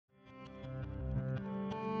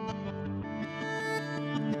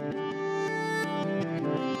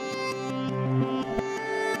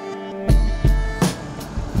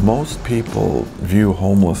Most people view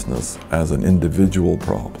homelessness as an individual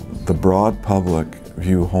problem. The broad public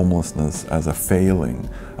view homelessness as a failing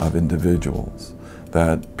of individuals,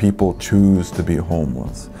 that people choose to be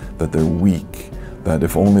homeless, that they're weak, that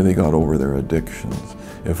if only they got over their addictions,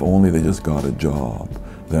 if only they just got a job,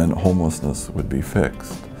 then homelessness would be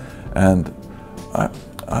fixed. And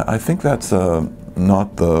I think that's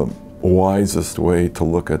not the wisest way to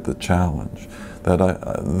look at the challenge. That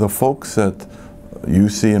the folks that you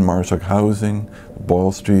see in Martyshuk housing,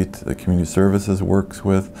 Boyle Street, the community services works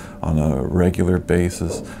with on a regular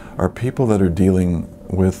basis, are people that are dealing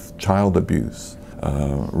with child abuse,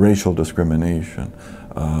 racial discrimination.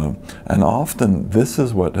 And often this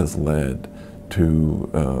is what has led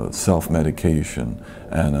to self-medication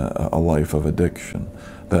and a life of addiction.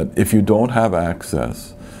 That if you don't have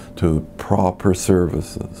access to proper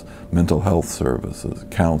services, mental health services,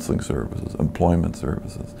 counseling services, employment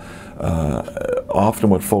services, often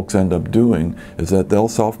what folks end up doing is that they'll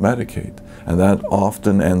self-medicate, and that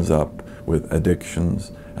often ends up with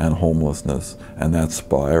addictions and homelessness and that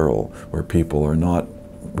spiral where people are not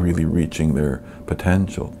really reaching their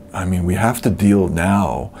potential. I mean, we have to deal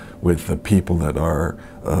now with the people that are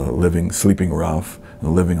sleeping rough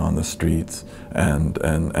and living on the streets and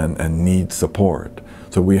need support.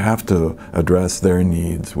 So we have to address their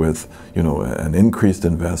needs with, you know, an increased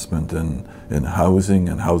investment in housing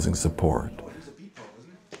and housing support.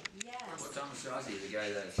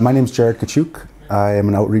 My name is Martyshuk. I am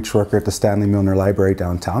an outreach worker at the Stanley Milner Library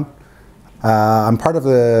downtown. I'm part of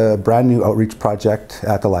a brand new outreach project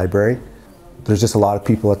at the library. There's just a lot of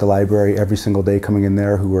people at the library every single day coming in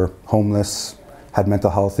there who are homeless, had mental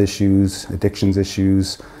health issues, addictions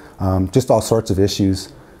issues, just all sorts of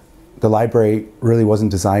issues. The library really wasn't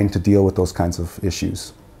designed to deal with those kinds of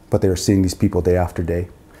issues, but they were seeing these people day after day.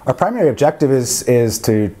 Our primary objective is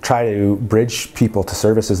to try to bridge people to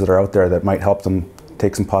services that are out there that might help them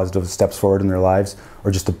take some positive steps forward in their lives, or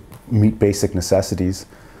just to meet basic necessities.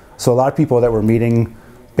 So a lot of people that we're meeting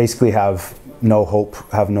basically have no hope,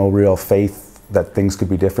 have no real faith that things could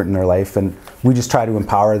be different in their life, and we just try to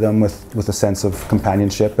empower them with a sense of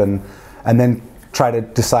companionship and then try to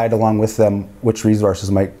decide along with them which resources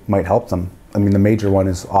might help them. I mean, the major one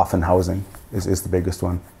is often housing is the biggest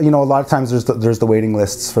one. You know, a lot of times there's the waiting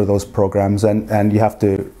lists for those programs, and you have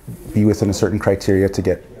to be within a certain criteria to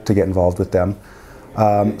get involved with them.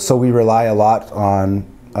 So we rely a lot on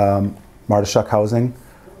Martyshuk housing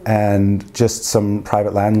and just some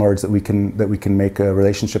private landlords that we can make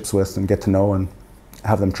relationships with and get to know and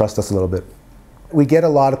have them trust us a little bit. We get a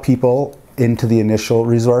lot of people into the initial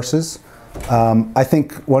resources. I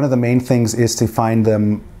think one of the main things is to find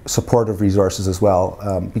them supportive resources as well,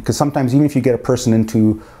 because sometimes even if you get a person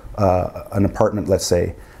into an apartment, let's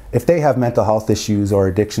say, if they have mental health issues or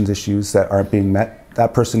addictions issues that aren't being met,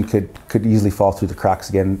 that person could easily fall through the cracks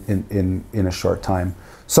again in a short time.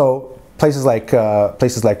 So places like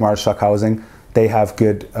Martyshuk housing, they have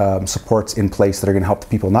good supports in place that are going to help the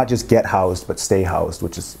people not just get housed but stay housed,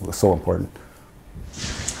 which is so important.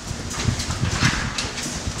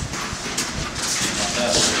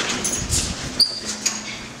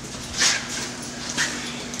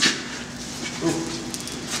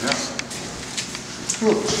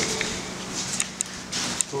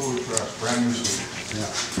 Totally fresh, brand new sweet. Yeah.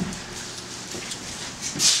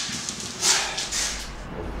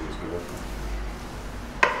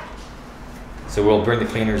 So we'll bring the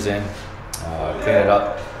cleaners in, clean it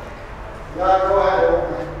up,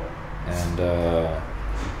 and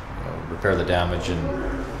repair the damage and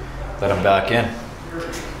let him back in.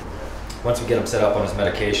 Once we get him set up on his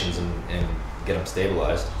medications and get him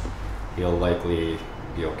stabilized, he'll likely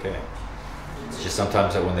be okay. It's just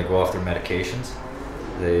sometimes that when they go off their medications,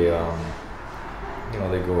 they,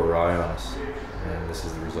 they go awry on us, and this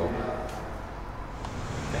is the result.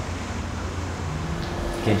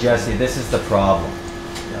 Okay, Jesse, this is the problem.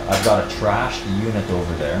 I've got a trashed unit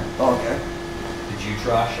over there. Oh, okay. Did you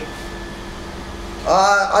trash it?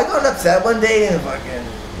 I got upset one day and fucking,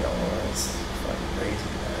 it's fucking crazy,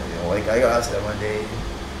 man. Like I got upset one day.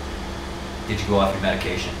 Did you go off your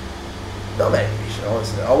medication? No medication.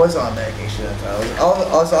 I was on medication at the time. I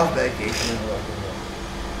was off medication.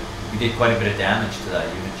 You did quite a bit of damage to that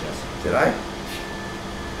unit, Jesse. Did I?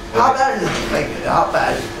 How bad is it? Like, how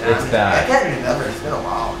bad is it? It's bad. I can't remember. It's been a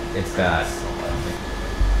while. It's bad.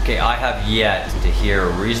 Okay, I have yet to hear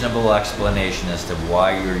a reasonable explanation as to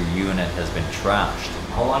why your unit has been trashed.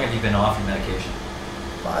 How long have you been off your medication?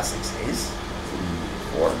 6 days.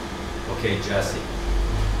 4. Okay, Jesse.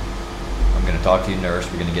 I'm going to talk to your nurse.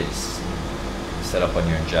 We're going to get you set up on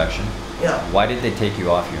your injection. Yeah. Why did they take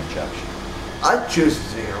you off your injection? I choose to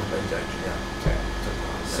take her injection, yeah. Okay.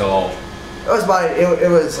 So it was it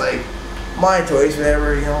was like my choice,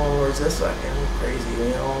 whatever, you know, or is this fucking crazy, you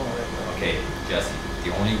know? Like, okay, Jesse,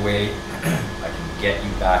 the only way I can get you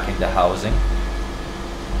back into housing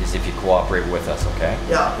is if you cooperate with us, okay?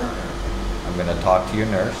 Yeah. I'm gonna talk to your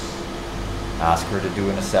nurse, ask her to do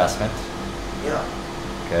an assessment. Yeah.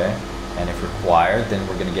 Okay? And if required, then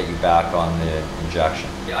we're gonna get you back on the injection.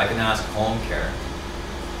 Yeah, I can ask home care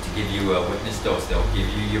to give you a witness dose. They'll give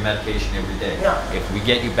you your medication every day. Yeah. If we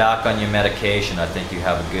get you back on your medication, I think you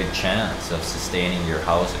have a good chance of sustaining your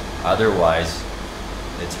housing. Otherwise,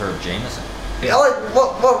 it's Herb Jameson. Yeah, like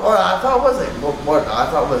what I thought was like what I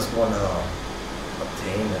thought was one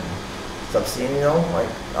obtain and sustain, you know, like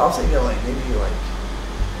I was thinking like maybe like.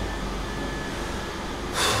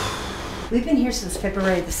 We've been here since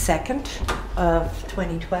February the 2nd of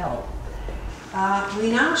 2012.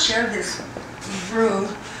 We now share this room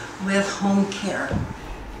with home care.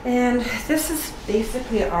 And this is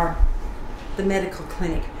basically the medical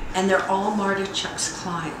clinic. And they're all Martyshuk's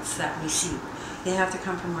clients that we see. They have to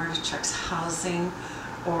come from Martyshuk's housing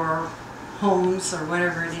or homes or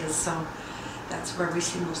whatever it is. So that's where we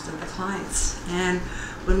see most of the clients. And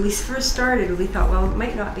when we first started, we thought, well, it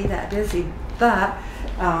might not be that busy, but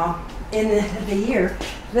in the year,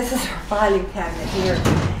 this is our filing cabinet here.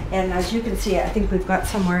 And as you can see, I think we've got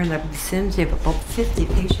somewhere in the vicinity of about 50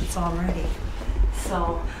 patients already.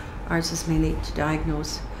 So ours is mainly to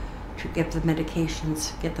diagnose, to get the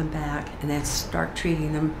medications, get them back, and then start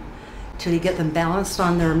treating them till you get them balanced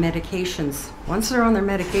on their medications. Once they're on their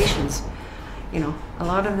medications, you know, a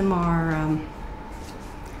lot of them are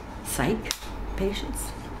psych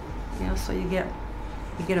patients, you know, so you get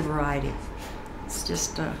a variety. It's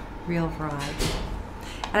just a real variety.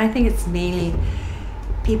 And I think it's mainly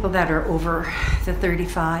people that are over the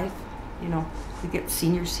 35, you know. We get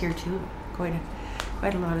seniors here too, quite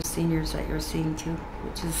a lot of seniors that you're seeing too,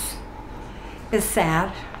 which is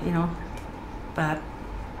sad, you know, but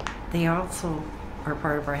they also are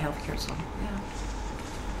part of our healthcare, so yeah.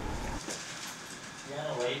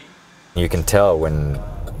 You can tell when,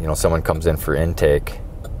 you know, someone comes in for intake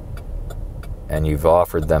and you've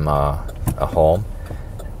offered them a home,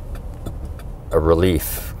 a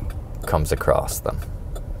relief comes across them,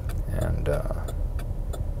 and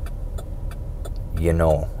you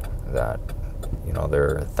know that, you know,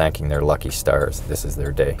 they're thanking their lucky stars. This is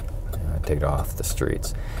their day to get off the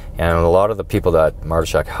streets. And a lot of the people that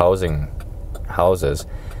Martyshuk houses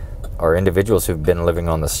are individuals who've been living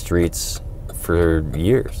on the streets for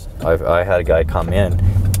years. I had a guy come in,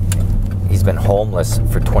 he's been homeless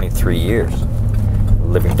for 23 years,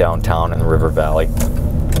 living downtown in the River Valley.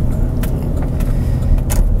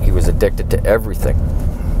 He was addicted to everything,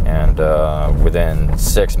 and within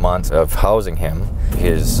 6 months of housing him,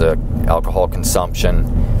 his alcohol consumption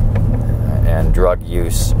and drug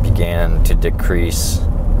use began to decrease,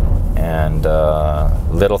 and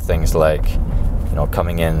little things like, you know,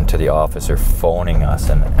 coming into the office or phoning us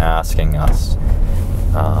and asking us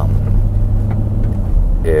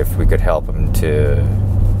if we could help him to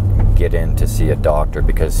get in to see a doctor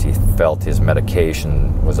because he felt his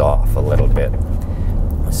medication was off a little bit.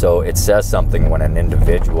 So it says something when an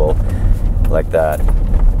individual like that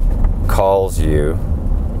calls you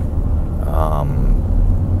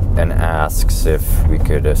and asks if we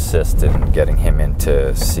could assist in getting him in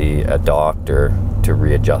to see a doctor to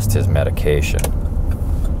readjust his medication.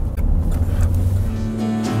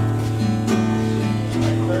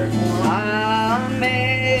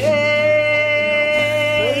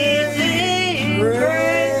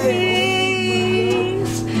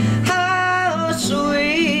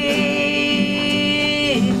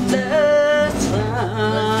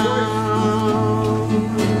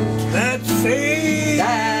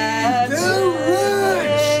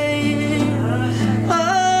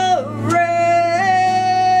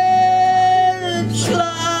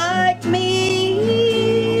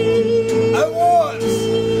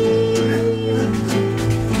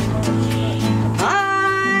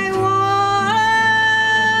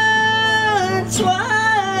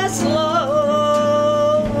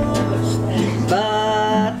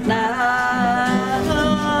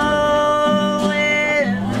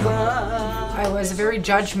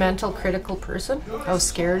 Judgmental, critical person. I was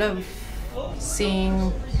scared of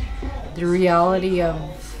seeing the reality of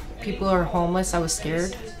people who are homeless. I was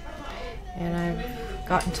scared, and I've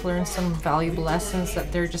gotten to learn some valuable lessons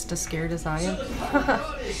that they're just as scared as I am.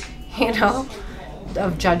 You know,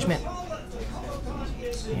 of judgment.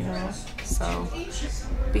 You know, so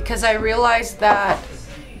because I realized that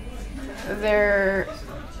they're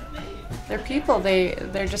people.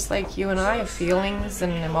 They're just like you and I, have feelings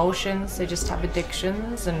and emotions. They just have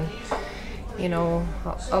addictions, and You know,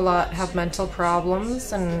 a lot have mental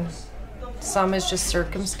problems, and some is just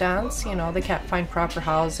circumstance. You know, they can't find proper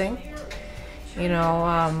housing. You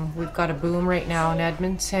know, we've got a boom right now in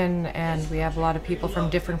Edmonton, and we have a lot of people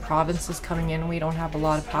from different provinces coming in. We don't have a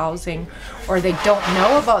lot of housing, or they don't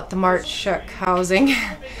know about the Martyshuk housing.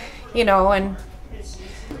 You know, and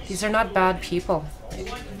these are not bad people.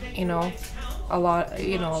 You know, a lot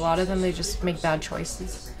of them, they just make bad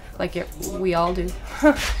choices, like we all do.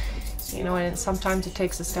 You know, and sometimes it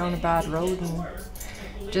takes us down a bad road, and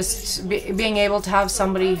just being able to have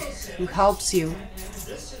somebody who helps you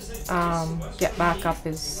get back up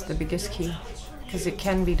is the biggest key, because it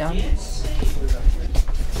can be done.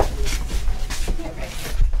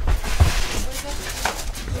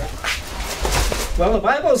 Well, the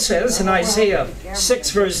Bible says in Isaiah 6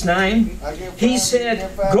 verse 9, he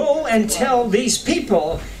said, "Go and tell these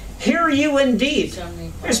people, hear you indeed."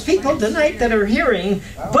 There's people tonight that are hearing,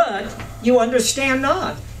 but you understand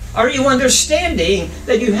not. Are you understanding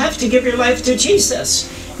that you have to give your life to Jesus?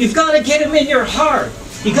 You've got to get him in your heart.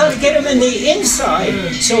 You've got to get him in the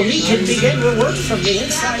inside so he can begin to work from the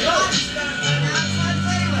inside out.